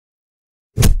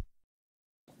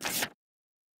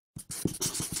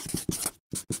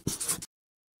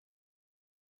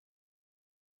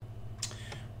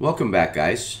Welcome back,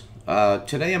 guys.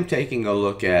 Today I'm taking a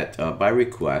look at, by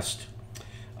request,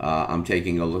 I'm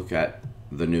taking a look at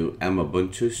the new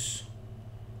Emmabuntus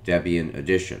Debian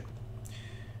Edition.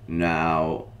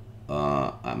 Now,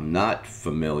 I'm not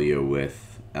familiar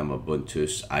with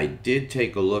Emmabuntus. I did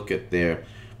take a look at their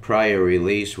prior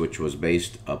release, which was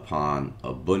based upon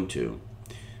Ubuntu.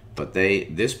 But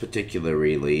this particular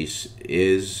release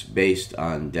is based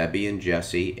on Debian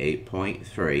Jessie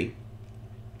 8.3.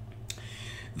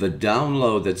 The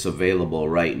download that's available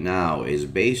right now is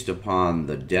based upon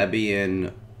the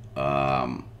Debian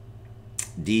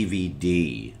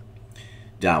DVD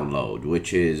download,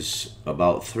 which is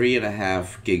about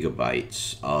 3.5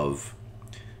 gigabytes of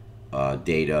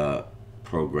data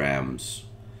programs.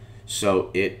 So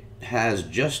it has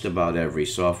just about every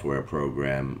software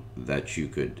program that you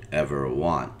could ever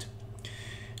want.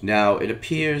 Now, it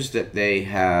appears that they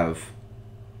have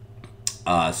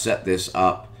set this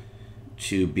up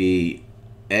to be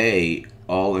A,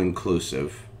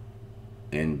 all-inclusive,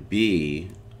 and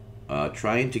B,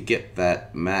 trying to get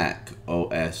that Mac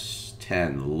OS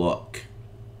X look.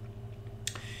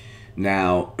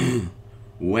 Now,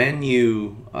 when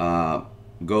you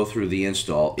go through the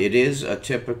install, it is a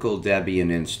typical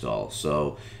Debian install,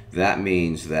 so that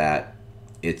means that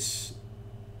it's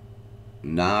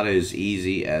not as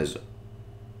easy as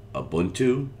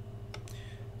Ubuntu,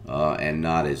 and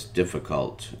not as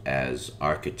difficult as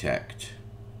Architect,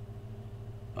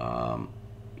 and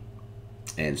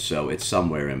so it's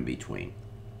somewhere in between.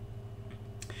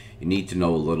 You need to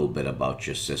know a little bit about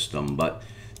your system, but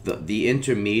the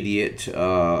intermediate,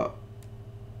 I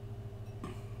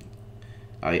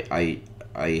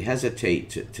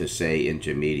hesitate to say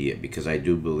intermediate, because I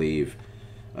do believe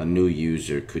a new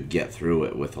user could get through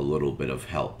it with a little bit of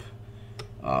help.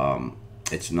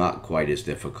 It's not quite as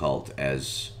difficult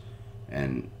as,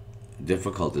 and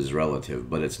difficult is relative,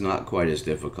 but it's not quite as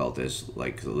difficult as,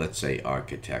 like, let's say,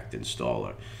 Architect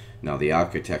Installer. Now, the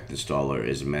Architect Installer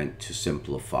is meant to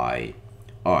simplify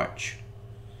Arch,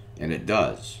 and it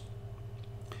does,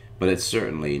 but it's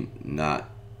certainly not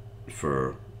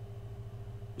for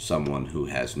someone who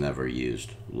has never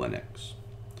used Linux.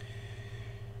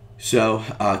 So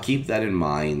keep that in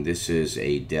mind. This is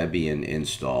a Debian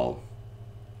install.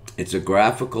 It's a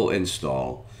graphical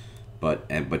install, but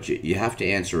you have to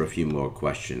answer a few more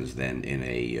questions than in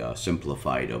a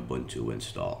simplified Ubuntu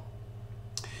install.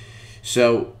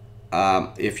 So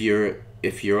if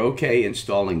you're okay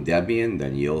installing Debian,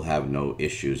 then you'll have no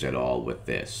issues at all with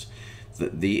this.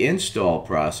 The install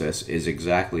process is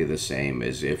exactly the same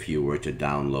as if you were to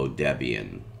download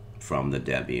Debian from the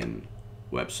Debian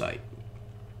website.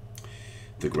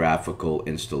 The graphical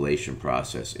installation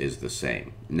process is the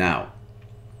same. Now,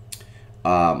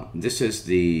 this is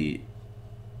the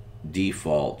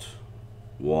default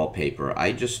wallpaper.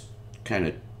 I just kind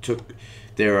of took,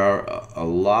 there are a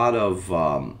lot of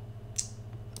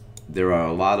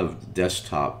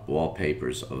desktop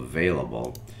wallpapers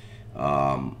available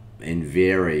in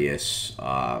various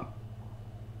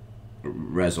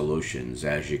resolutions,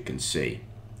 as you can see.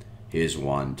 Here's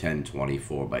one,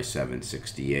 1024 by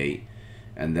 768,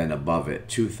 and then above it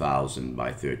 2000 by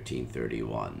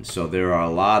 1331. So there are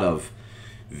a lot of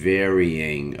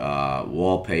varying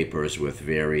wallpapers with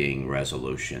varying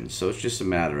resolutions. So it's just a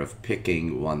matter of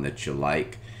picking one that you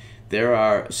like. There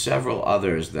are several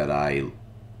others that I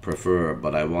prefer,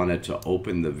 but I wanted to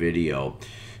open the video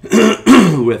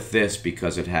with this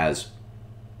because it has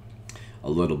a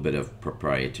little bit of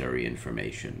proprietary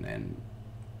information, and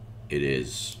it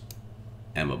is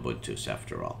Emmabuntus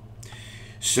after all.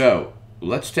 So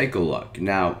let's take a look.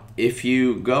 Now, if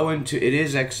you go into, it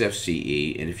is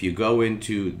Xfce, and if you go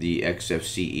into the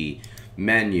Xfce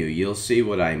menu, you'll see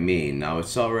what I mean. Now,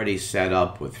 it's already set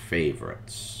up with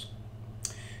favorites.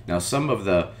 Now, some of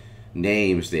the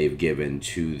names they've given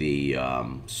to the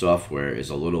software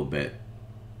is a little bit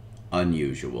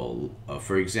unusual.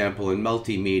 For example, in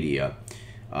multimedia,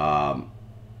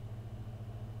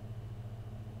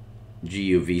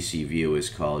 GUVC View is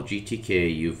called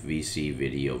GTK UVC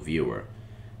Video Viewer.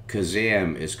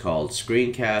 Kazam is called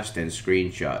Screencast and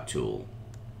Screenshot Tool.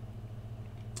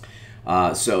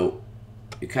 So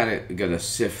you kind of got to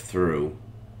sift through,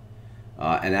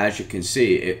 and as you can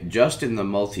see, just in the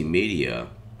multimedia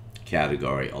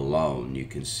category alone, you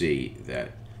can see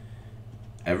that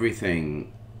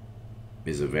everything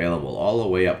is available all the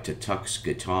way up to Tux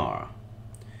Guitar.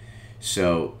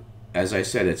 So, as I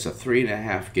said, it's a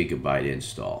 3.5 gigabyte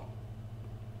install,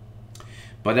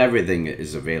 but everything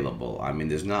is available. I mean,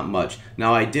 there's not much.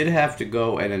 Now, I did have to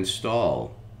go and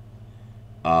install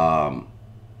GUVC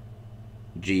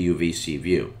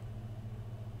View.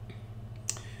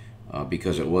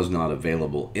 because it was not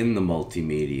available in the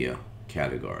multimedia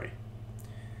category.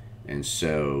 And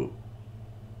so,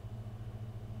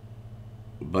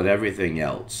 but everything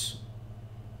else,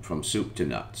 from soup to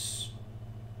nuts,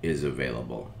 is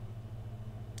available.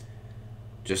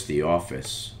 Just the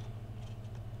Office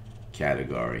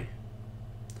category,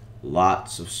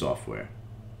 lots of software.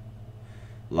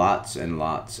 Lots and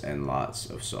lots and lots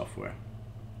of software.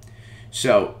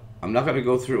 So I'm not going to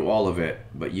go through all of it,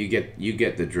 but you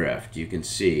get the drift. You can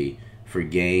see for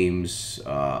games,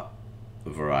 a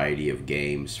variety of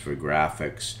games, for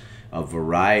graphics, a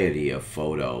variety of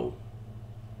photo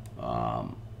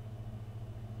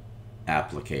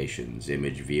applications,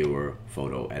 image viewer,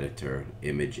 photo editor,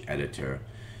 image editor.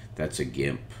 That's a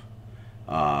GIMP.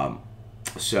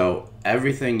 So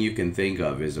everything you can think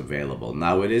of is available.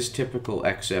 Now it is typical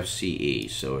Xfce,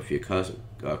 so if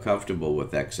you're comfortable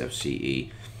with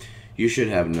Xfce, you should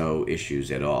have no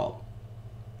issues at all.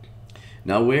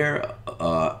 Now where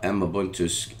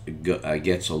Emmabuntus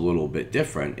gets a little bit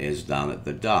different is down at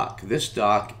the dock. This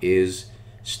dock is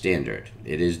standard.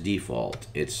 It is default.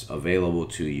 It's available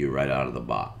to you right out of the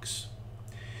box.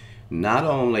 Not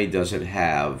only does it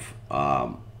have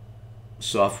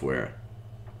software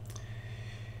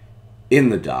in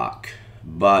the dock,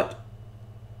 but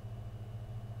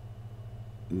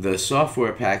the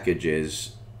software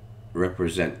packages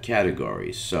represent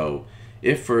categories. So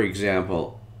if, for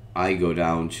example, I go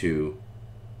down to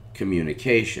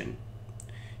communication,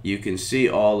 you can see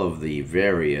all of the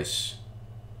various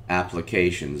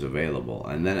applications available,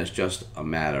 and then it's just a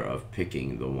matter of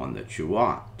picking the one that you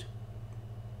want.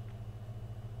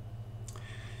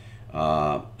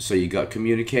 So you got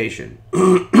communication,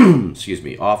 excuse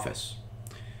me, Office,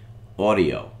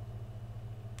 audio,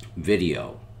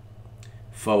 video,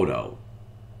 photo,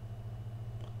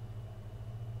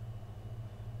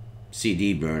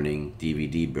 CD burning,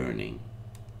 DVD burning,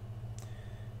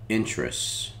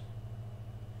 interests.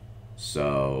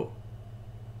 So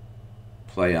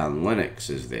Play on Linux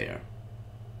is there.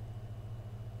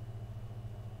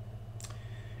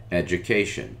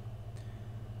 Education,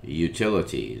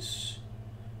 utilities,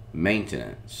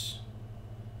 maintenance,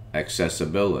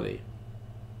 accessibility,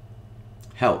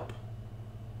 help,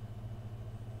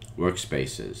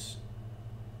 workspaces,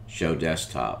 show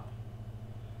desktop,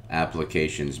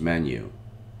 applications menu,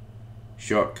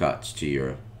 shortcuts to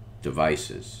your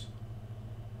devices,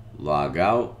 log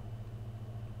out,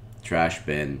 trash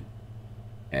bin,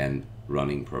 and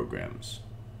running programs.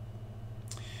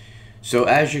 So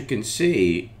as you can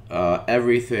see,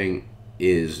 everything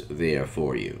is there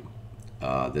for you.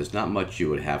 There's not much you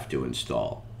would have to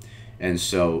install. And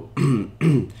so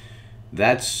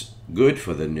that's good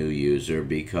for the new user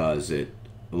because it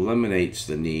eliminates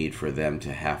the need for them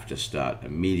to have to start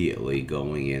immediately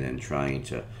going in and trying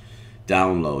to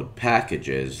download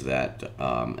packages that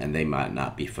and they might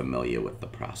not be familiar with the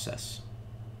process.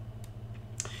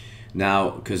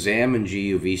 Now, Kazam and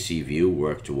GUVC View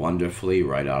worked wonderfully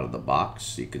right out of the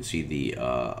box. You can see the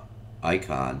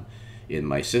icon in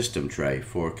my system tray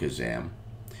for Kazam.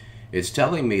 It's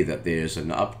telling me that there's an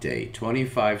update,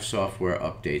 25 software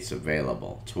updates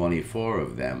available. 24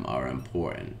 of them are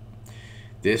important.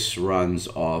 This runs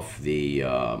off the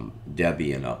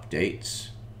Debian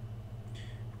updates.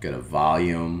 We've got a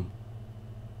volume,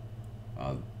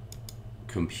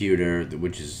 computer,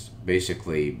 which is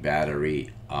basically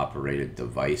battery operated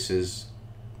devices,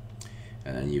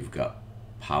 and then you've got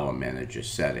power manager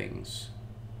settings,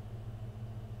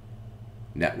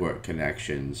 network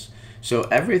connections. So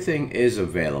everything is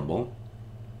available.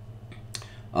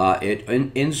 It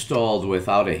installed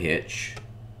without a hitch.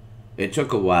 It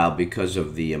took a while because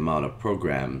of the amount of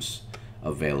programs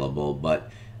available,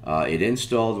 but it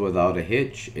installed without a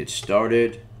hitch. It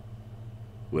started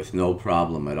with no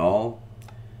problem at all.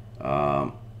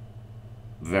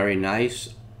 Very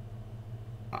nice.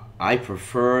 I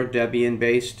prefer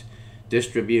Debian-based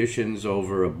distributions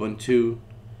over Ubuntu.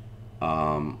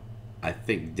 I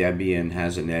think Debian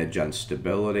has an edge on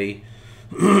stability,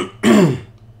 but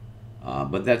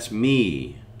that's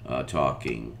me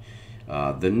talking.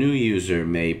 The new user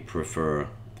may prefer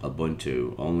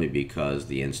Ubuntu only because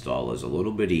the install is a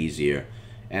little bit easier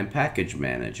and package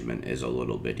management is a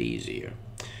little bit easier.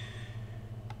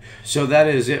 So that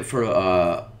is it for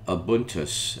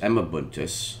Emmabuntus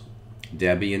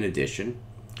Debian Edition,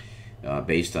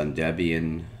 based on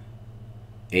Debian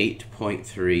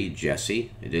 8.3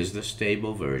 Jessie. It is the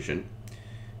stable version,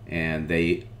 and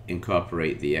they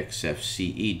incorporate the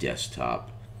Xfce desktop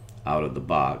out of the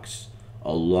box,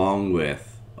 along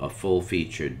with a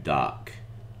full-featured dock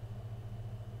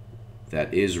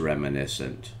that is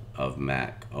reminiscent of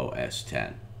Mac OS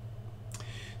X.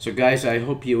 So guys, I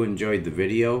hope you enjoyed the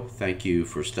video. Thank you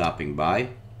for stopping by.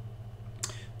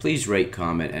 Please rate,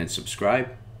 comment, and subscribe,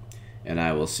 and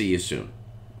I will see you soon.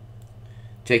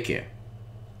 Take care.